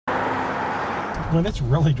When it's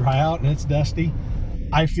really dry out and it's dusty,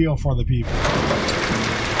 I feel for the people.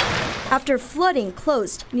 After flooding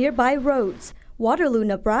closed nearby roads, Waterloo,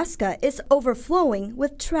 Nebraska is overflowing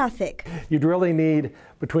with traffic. You'd really need,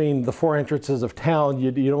 between the 4 entrances of town,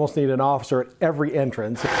 you'd almost need an officer at every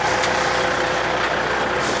entrance.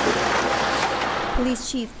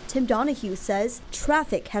 Police Chief Tim Donahue says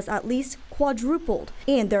traffic has at least quadrupled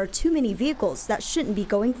and there are too many vehicles that shouldn't be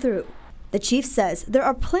going through. The chief says there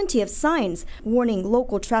are plenty of signs warning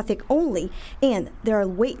local traffic only and there are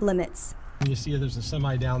weight limits. You see there's a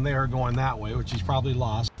semi down there going that way, which he's probably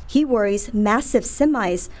lost. He worries massive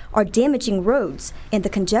semis are damaging roads and the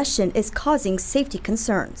congestion is causing safety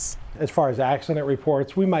concerns. As far as accident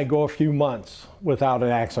reports, we might go a few months without an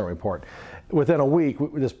accident report. Within a week,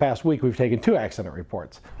 this past week, we've taken 2 accident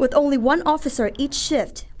reports. With only 1 officer each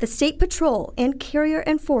shift, the State Patrol and carrier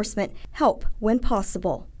enforcement help when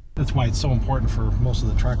possible. That's why it's so important for most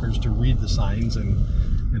of the truckers to read the signs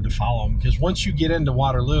and to follow them. Because once you get into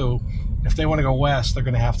Waterloo, if they want to go west, they're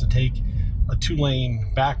going to have to take a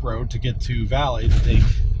 2-lane back road to get to Valley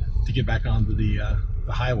to get back onto the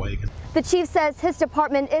highway. The chief says his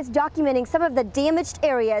department is documenting some of the damaged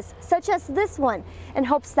areas, such as this one, in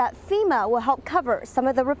hopes that FEMA will help cover some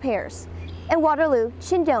of the repairs. In Waterloo,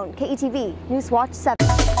 Chindon, KETV, News Watch 7.